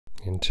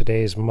In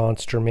today's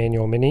Monster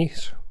Manual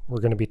Minis, we're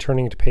going to be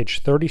turning to page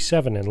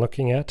 37 and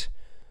looking at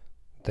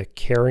the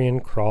Carrion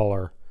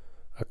Crawler,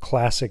 a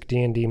classic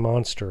D&D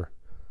monster.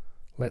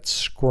 Let's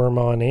squirm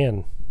on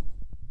in.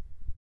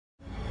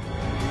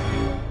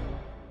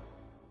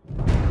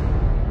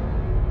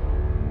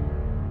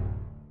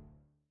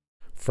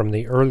 From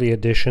the early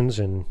editions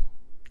and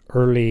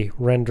early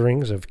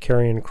renderings of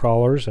Carrion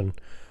Crawlers and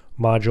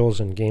modules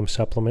and game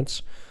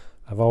supplements,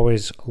 I've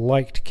always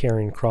liked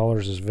Carrion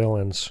Crawlers as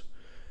villains.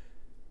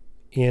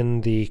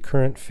 In the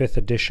current 5th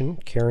edition,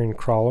 Carrion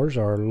Crawlers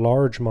are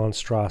large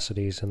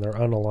monstrosities and they're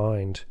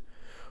unaligned.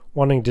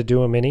 Wanting to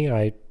do a mini,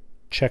 I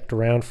checked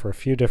around for a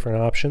few different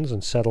options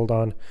and settled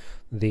on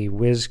the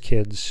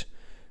WizKids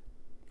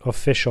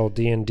official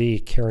D&D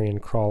Carrion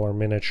Crawler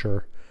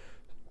miniature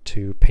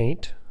to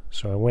paint.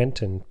 So I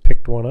went and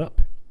picked one up.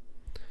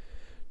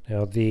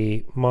 Now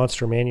the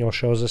monster manual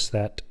shows us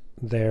that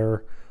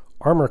their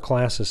armor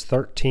class is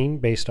 13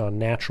 based on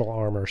natural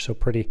armor, so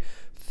pretty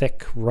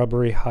thick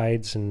rubbery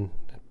hides and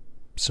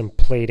some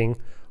plating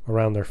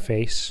around their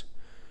face.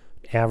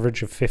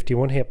 Average of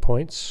 51 hit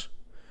points.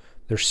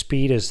 Their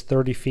speed is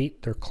 30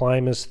 feet. Their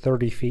climb is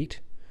 30 feet.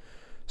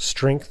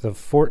 Strength of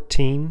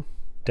 14.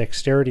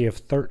 Dexterity of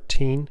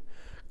 13.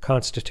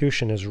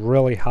 Constitution is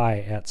really high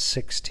at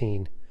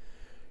 16.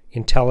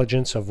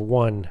 Intelligence of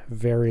 1,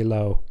 very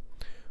low.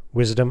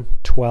 Wisdom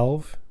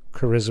 12.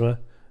 Charisma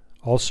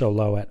also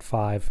low at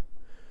 5.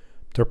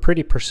 They're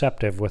pretty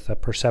perceptive with a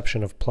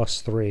perception of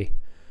 +3.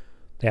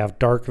 They have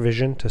dark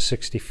vision to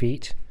 60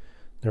 feet.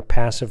 Their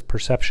passive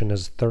perception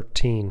is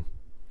 13.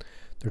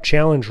 Their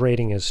challenge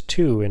rating is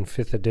 2 in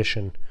 5th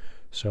edition,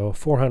 so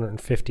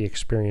 450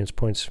 experience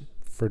points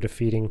for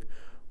defeating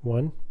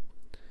one.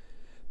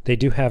 They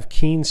do have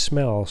keen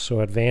smell, so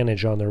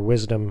advantage on their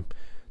wisdom,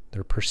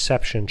 their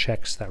perception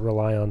checks that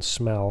rely on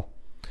smell.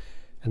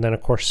 And then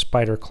of course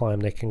spider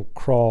climb. They can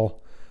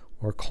crawl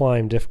or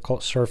climb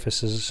difficult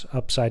surfaces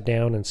upside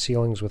down and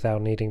ceilings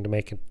without needing to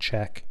make a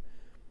check.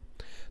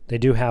 They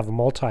do have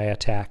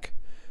multi-attack,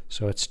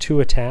 so it's 2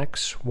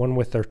 attacks, one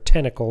with their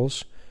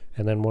tentacles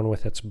and then one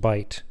with its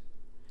bite.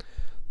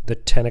 The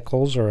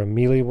tentacles are a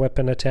melee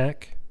weapon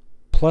attack,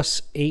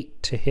 +8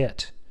 to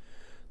hit.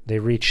 They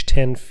reach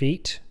 10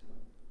 feet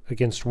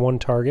against one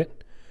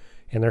target,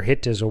 and their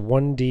hit is a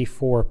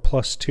 1d4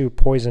 +2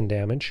 poison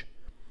damage.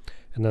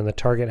 And then the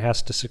target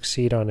has to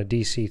succeed on a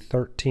DC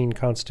 13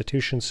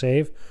 Constitution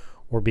save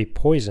or be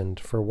poisoned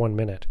for 1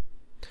 minute.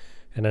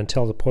 And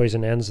until the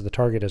poison ends, the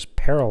target is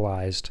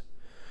paralyzed.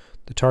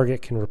 The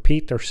target can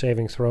repeat their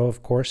saving throw,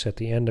 of course, at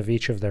the end of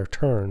each of their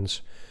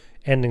turns,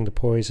 ending the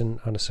poison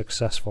on a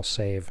successful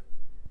save.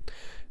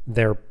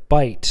 Their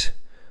bite,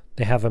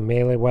 they have a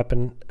melee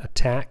weapon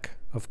attack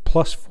of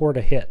 +4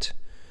 to hit,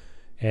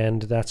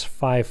 and that's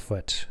 5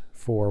 foot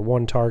for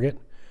one target,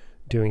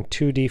 doing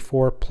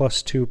 2d4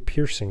 +2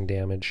 piercing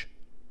damage.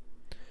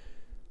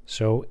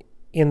 So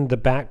in the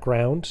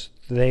background,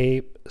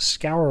 they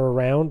scour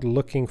around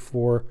looking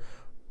for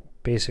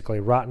basically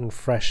rotten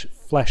fresh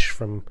flesh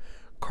from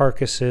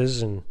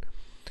carcasses and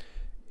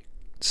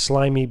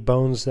slimy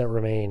bones that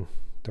remain.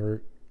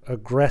 They're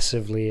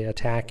aggressively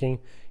attacking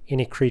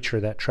any creature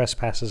that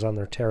trespasses on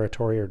their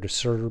territory or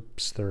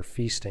disturbs their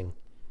feasting.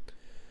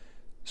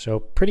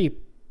 So pretty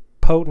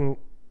potent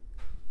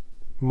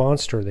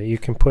monster that you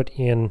can put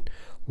in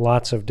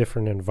lots of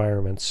different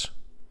environments.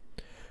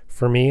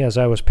 For me, as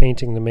I was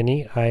painting the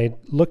mini, I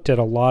looked at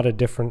a lot of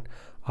different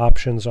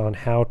options on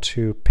how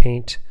to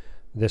paint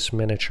this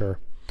miniature.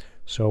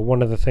 So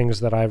one of the things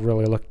that I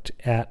really looked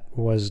at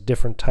was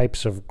different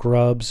types of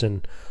grubs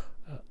and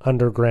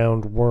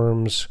underground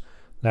worms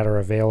that are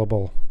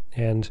available.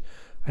 And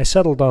I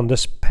settled on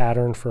this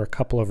pattern for a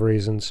couple of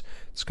reasons.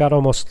 It's got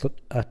almost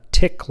a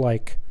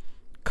tick-like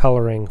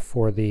coloring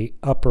for the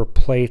upper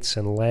plates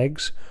and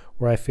legs,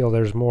 where I feel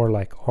there's more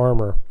like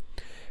armor,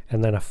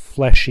 and then a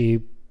fleshy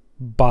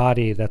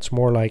body that's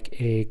more like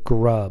a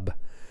grub.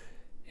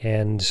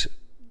 And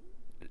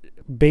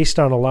based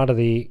on a lot of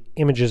the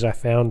images I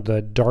found,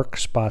 the dark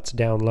spots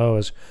down low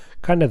is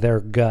kind of their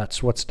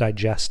guts, what's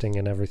digesting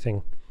and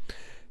everything.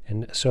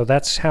 And so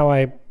that's how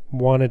I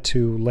wanted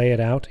to lay it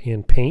out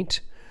in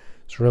paint,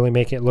 to really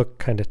make it look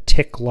kind of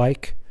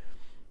tick-like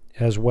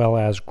as well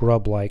as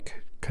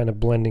grub-like, kind of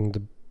blending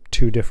the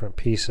two different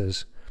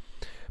pieces.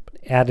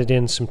 Added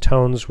in some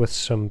tones with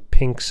some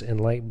pinks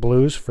and light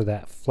blues for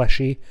that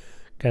fleshy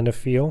kind of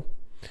feel,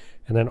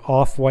 and then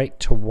off-white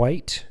to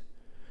white.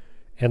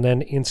 And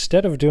then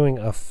instead of doing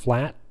a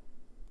flat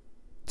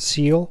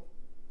seal,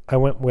 I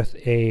went with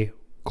a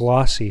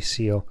glossy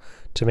seal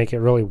to make it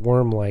really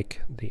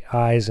worm-like. The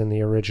eyes in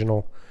the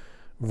original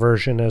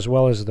version, as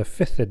well as the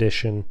 5th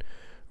edition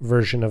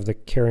version of the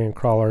Carrion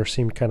Crawler,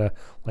 seemed kind of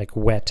like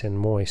wet and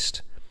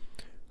moist.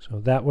 So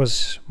that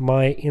was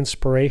my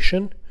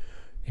inspiration,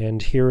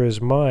 and here is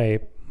my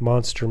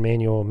Monster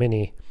Manual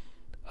Mini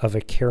of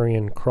a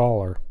Carrion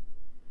Crawler.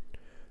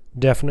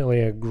 Definitely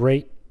a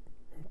great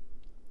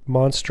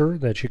monster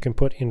that you can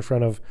put in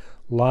front of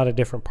a lot of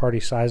different party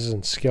sizes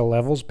and skill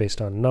levels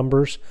based on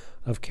numbers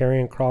of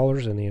Carrion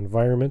Crawlers and the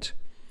environment.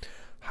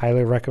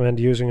 highly recommend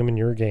using them in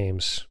your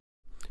games,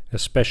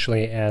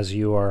 especially as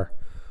you are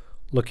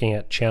looking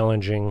at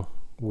challenging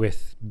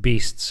with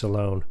beasts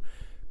alone.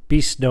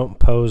 Beasts don't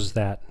pose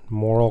that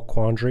moral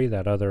quandary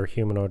that other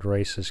humanoid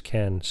races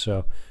can,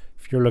 so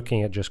if you're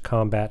looking at just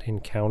combat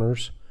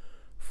encounters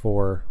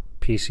for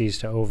PCs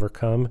to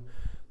overcome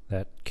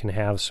that can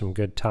have some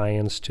good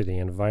tie-ins to the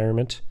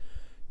environment,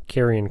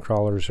 Carrion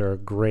Crawlers are a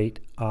great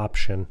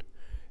option.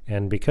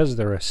 And because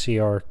they're a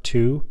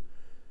CR2,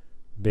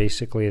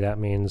 basically that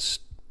means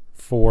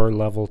 4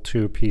 level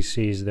 2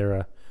 PCs they're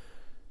a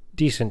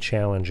decent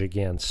challenge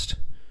against.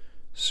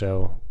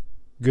 So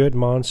good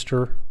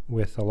monster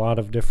with a lot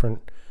of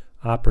different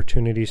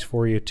opportunities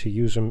for you to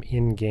use them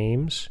in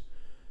games,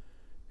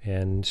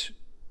 and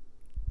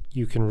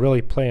you can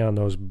really play on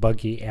those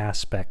buggy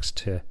aspects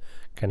to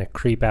kind of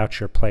creep out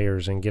your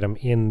players and get them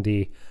in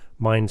the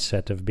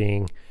mindset of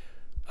being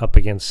up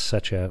against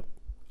such a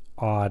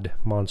odd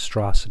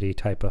monstrosity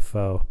type of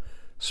foe,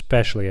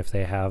 especially if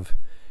they have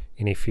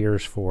any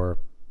fears for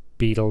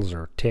beetles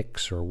or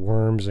ticks or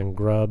worms and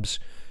grubs.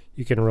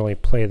 You can really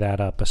play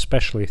that up,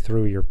 especially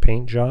through your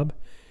paint job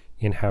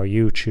in how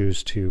you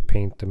choose to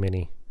paint the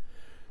mini.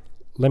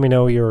 Let me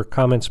know your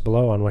comments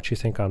below on what you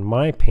think on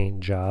my paint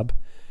job,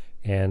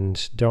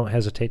 and don't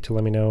hesitate to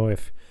let me know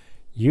if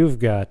you've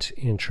got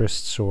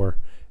interests or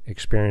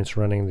experience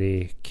running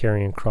the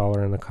Carrion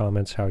Crawler in the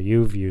comments, how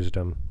you've used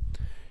them.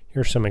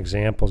 Here's some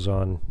examples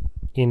on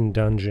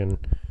in-dungeon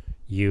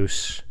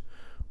use.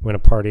 When a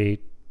party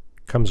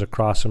comes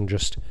across them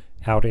just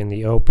out in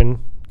the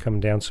open,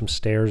 coming down some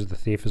stairs, the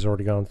thief has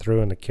already gone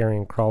through, and the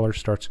Carrion Crawler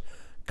starts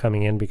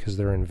coming in because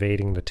they're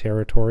invading the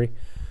territory.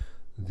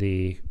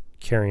 The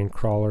Carrion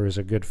Crawler is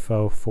a good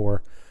foe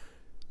for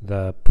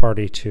the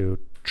party to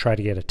try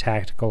to get a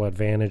tactical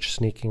advantage,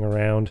 sneaking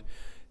around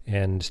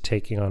and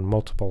taking on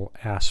multiple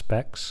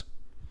aspects.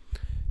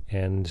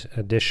 And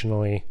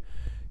additionally,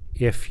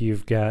 if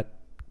you've got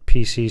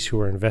PCs who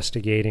are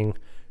investigating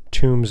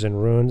tombs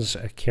and ruins,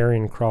 a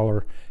Carrion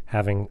Crawler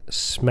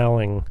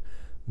smelling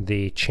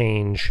the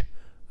change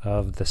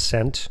of the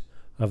scent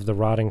of the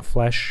rotting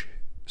flesh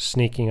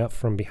sneaking up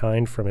from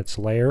behind from its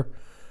lair,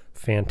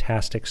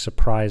 fantastic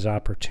surprise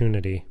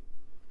opportunity.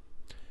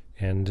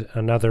 And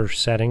another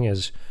setting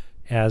is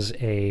as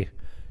a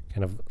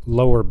kind of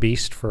lower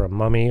beast for a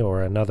mummy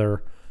or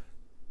another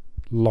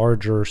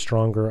larger,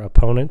 stronger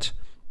opponent,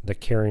 the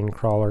Carrion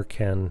Crawler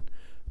can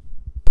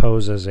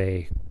pose as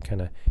a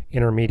kind of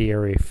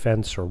intermediary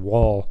fence or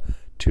wall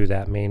to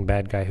that main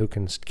bad guy who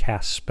can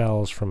cast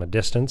spells from a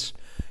distance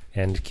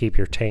and keep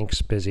your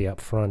tanks busy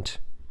up front.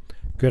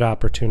 Good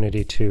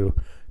opportunity to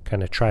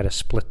kind of try to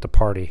split the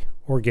party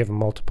or give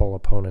multiple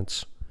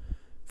opponents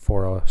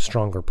for a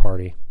stronger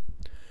party.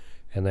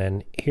 And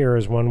then here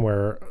is one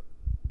where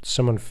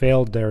someone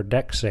failed their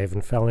deck save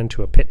and fell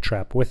into a pit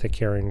trap with a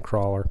Carrion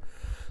Crawler.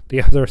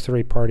 The other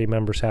 3 party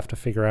members have to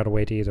figure out a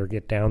way to either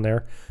get down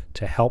there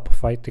to help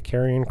fight the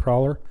Carrion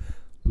Crawler,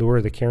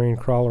 lure the Carrion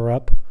Crawler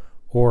up,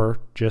 or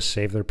just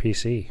save their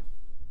PC.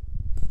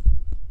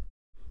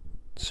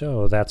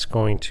 So that's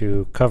going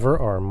to cover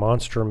our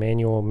Monster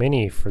Manual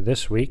Mini for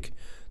this week,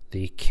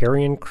 the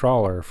Carrion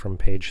Crawler from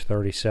page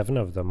 37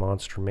 of the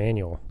Monster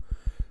Manual.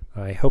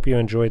 I hope you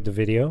enjoyed the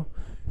video,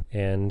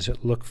 and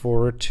look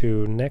forward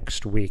to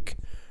next week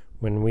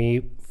when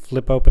we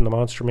flip open the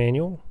Monster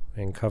Manual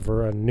and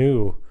cover a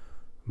new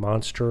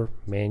Monster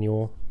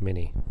Manual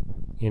Mini.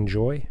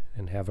 Enjoy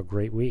and have a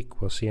great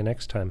week. We'll see you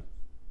next time.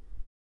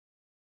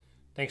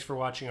 Thanks for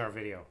watching our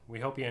video. We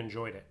hope you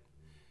enjoyed it.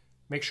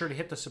 Make sure to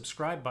hit the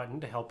subscribe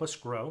button to help us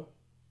grow.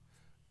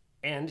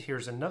 And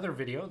here's another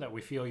video that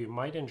we feel you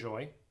might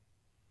enjoy.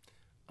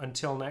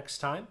 Until next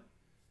time,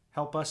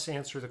 help us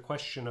answer the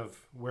question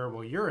of where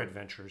will your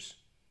adventures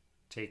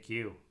take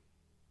you?